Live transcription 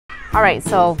All right,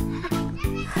 so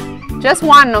just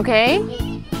one, okay?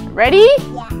 Ready?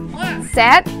 Yeah.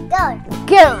 Set, Go.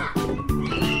 go.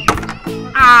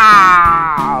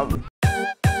 Ah.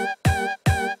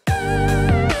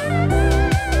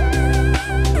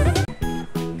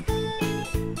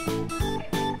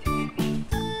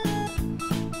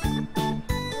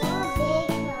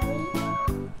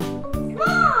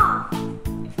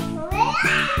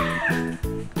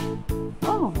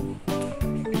 Oh.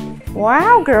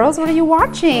 Wow, girls, what are you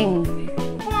watching?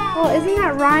 Oh, isn't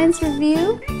that Ryan's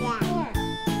review? Yeah.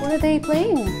 What are they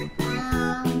playing?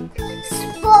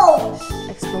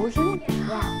 Explosion?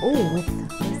 Yeah. Oh, with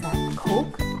what is that?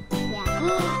 Coke?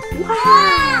 Yeah.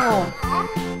 Wow!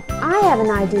 I have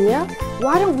an idea.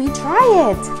 Why don't we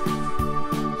try it?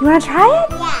 You want to try it?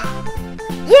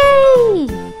 Yeah. Yay!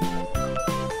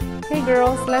 Okay,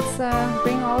 girls, let's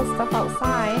bring all the stuff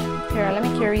outside. Here, let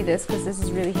me carry this because this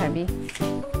is really heavy.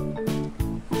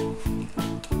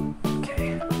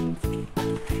 Okay.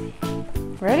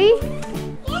 Ready?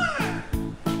 Yeah.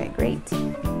 Okay, great.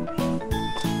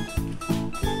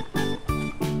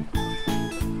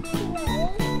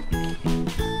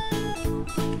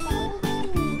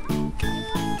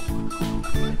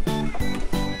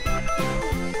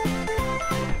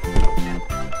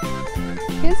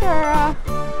 Kids are,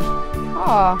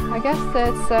 I guess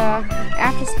it's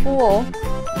after school.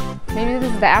 Maybe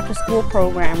this is the after school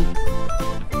program.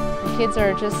 The kids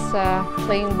are just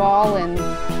playing ball and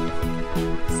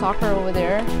soccer over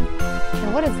there.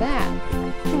 And what is that?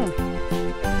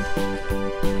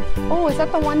 Oh, is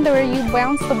that the one where you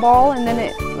bounce the ball and then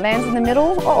it lands in the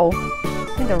middle? Uh-oh,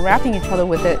 I think they're wrapping each other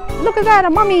with it. Look at that, a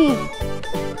mummy!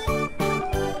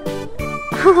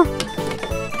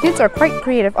 Kids are quite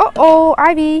creative. Uh-oh,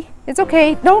 Ivy, it's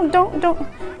okay. Don't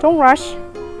rush.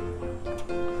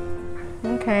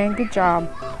 Okay, good job.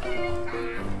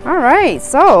 All right,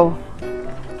 so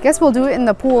guess we'll do it in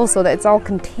the pool so that it's all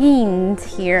contained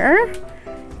here.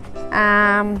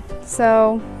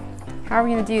 So how are we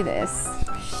gonna do this?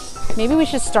 Maybe we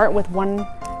should start with one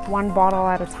bottle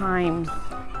at a time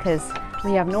because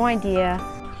we have no idea.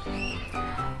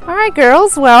 All right,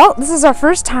 girls. Well, this is our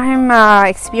first time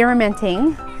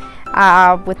experimenting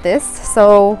with this.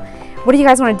 So what do you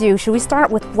guys want to do? Should we start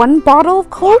with one bottle of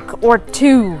Coke or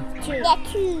two? Yeah,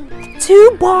 two.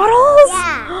 Two bottles?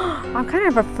 Yeah. I'm kind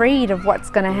of afraid of what's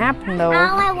gonna happen though.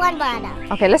 I want one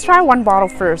bottle. Okay, let's try one bottle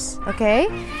first, okay?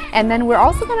 And then we're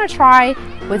also gonna try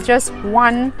with just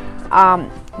one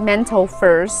Mentos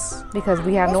first because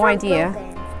we have no idea.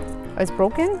 Oh, it's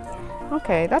broken?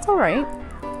 Okay, that's all right.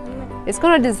 It's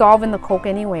gonna dissolve in the Coke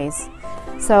anyways.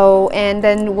 So, and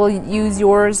then we'll use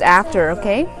yours after,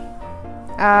 okay?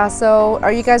 So,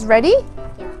 are you guys ready?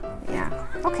 Yeah.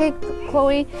 Okay,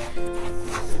 Chloe.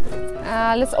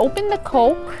 Let's open the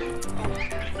Coke.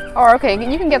 Or okay,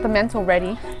 you can get the Mentos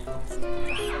ready.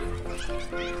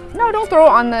 No, don't throw it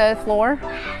on the floor.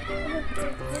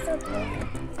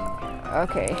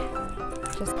 Okay.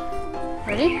 Just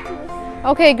ready?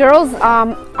 Okay, girls.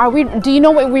 Do you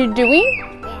know what we're doing?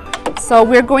 So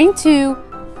we're going to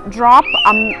drop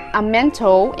a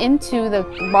Mentos into the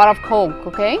bottle of Coke.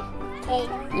 Okay? Okay.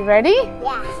 You ready?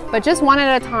 Yeah. But just one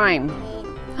at a time.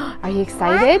 Are you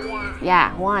excited? Yeah.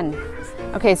 Yeah, one.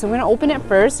 Okay, so we're gonna open it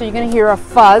first. So you're gonna hear a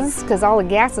fuzz because all the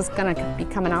gas is gonna be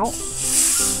coming out.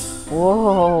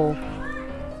 Whoa.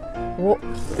 Whoa.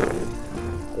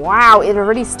 Wow, it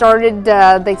already started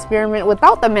the experiment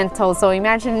without the Mentos. So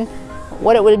imagine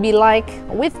what it would be like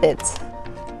with it.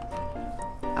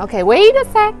 Okay, wait a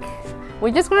sec.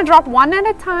 We're just gonna drop one at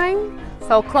a time.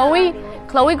 So Chloe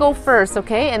go first,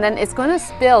 okay? And then it's gonna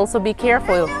spill, so be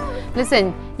careful.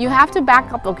 Listen, you have to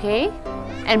back up, okay?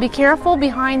 And be careful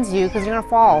behind you because you're gonna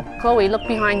fall. Chloe, look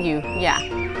behind you. Yeah.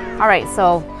 All right,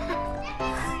 so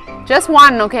just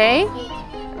one, okay?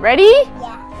 Ready?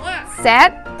 Yeah.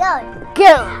 Set, Go.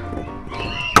 go.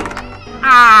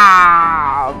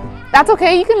 Ah, that's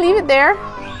okay. You can leave it there.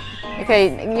 Okay,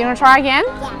 you gonna try again?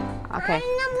 Yeah. Okay.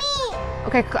 Not me.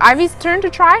 Okay, Ivy's turn to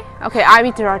try. Okay,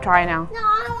 Ivy to try now. No,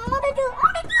 I want to do.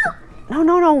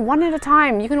 No, one at a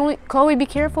time. You can only. Chloe, be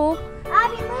careful.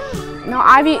 Abby, move. No,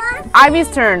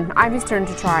 Ivy's turn. Ivy's turn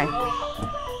to try.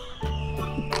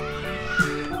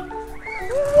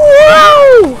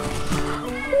 Whoa!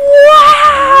 Wow!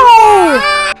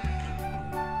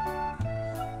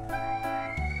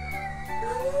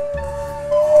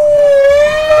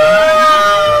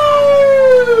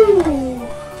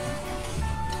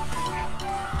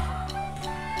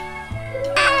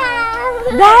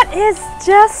 That is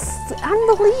just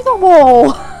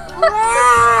unbelievable.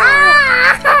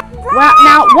 Wow,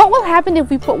 now what will happen if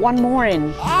we put one more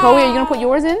in? Chloe, are you gonna put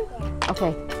yours in?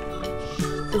 Okay.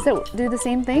 Does it do the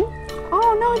same thing?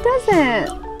 Oh, no, it doesn't.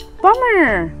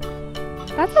 Bummer.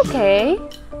 That's okay.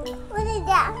 What is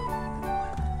that?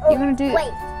 You're gonna do.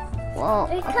 Wait. Well,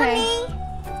 It's okay.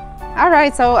 coming. All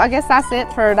right, so I guess that's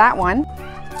it for that one.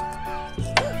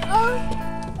 Oh.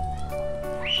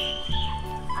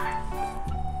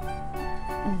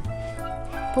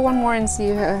 Put one more and see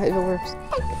if it works.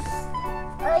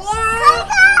 Oh yeah.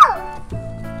 Go.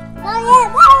 Oh yeah.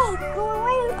 Wait. Go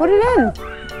away. Put it in.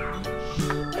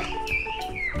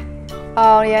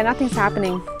 Oh yeah, nothing's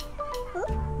happening.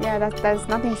 Yeah, that's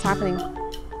nothing's happening.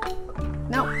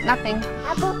 No, nothing.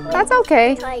 That's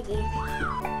okay.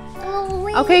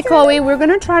 Okay, Chloe, we're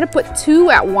gonna try to put 2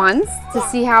 at once to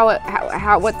see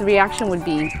what the reaction would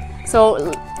be.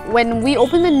 So when we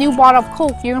open the new bottle of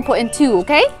Coke, you're gonna put in 2,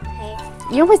 okay? Okay.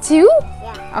 You gonna put 2?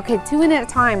 Yeah. Okay, 2 in at a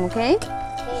time, okay?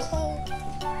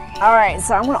 All right,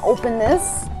 so I'm gonna open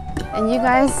this, and you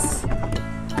guys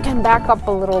can back up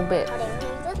a little bit.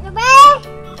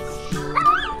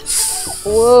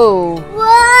 Whoa. Whoa.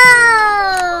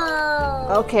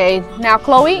 Okay, now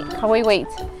Chloe, wait.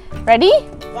 Ready?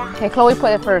 Yeah. Okay, Chloe,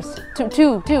 put it first.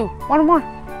 Two. One more.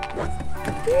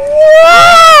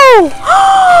 Whoa!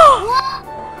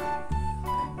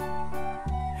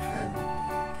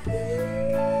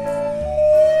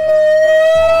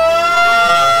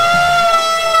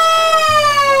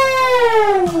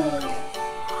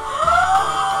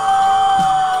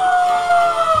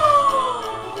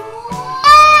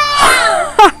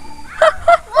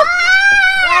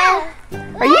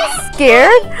 Are you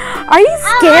scared? Are you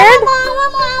scared?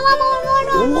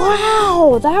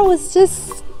 Wow, that was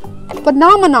just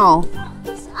phenomenal.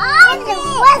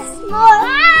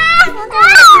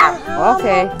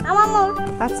 Okay,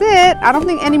 that's it. I don't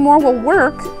think any more will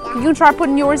work. You can try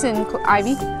putting yours in,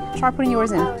 Ivy. Try putting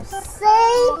yours in.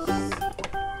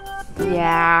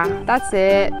 Yeah, that's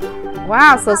it.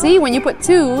 Wow, so see, when you put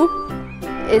 2,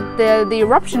 the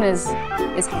eruption is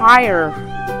higher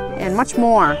and much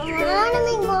more.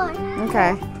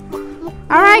 Okay.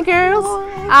 All right, girls.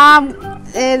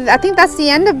 And I think that's the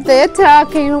end of it. Do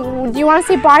you want to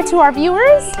say bye to our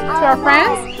viewers, to our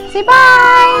friends? Say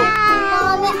bye.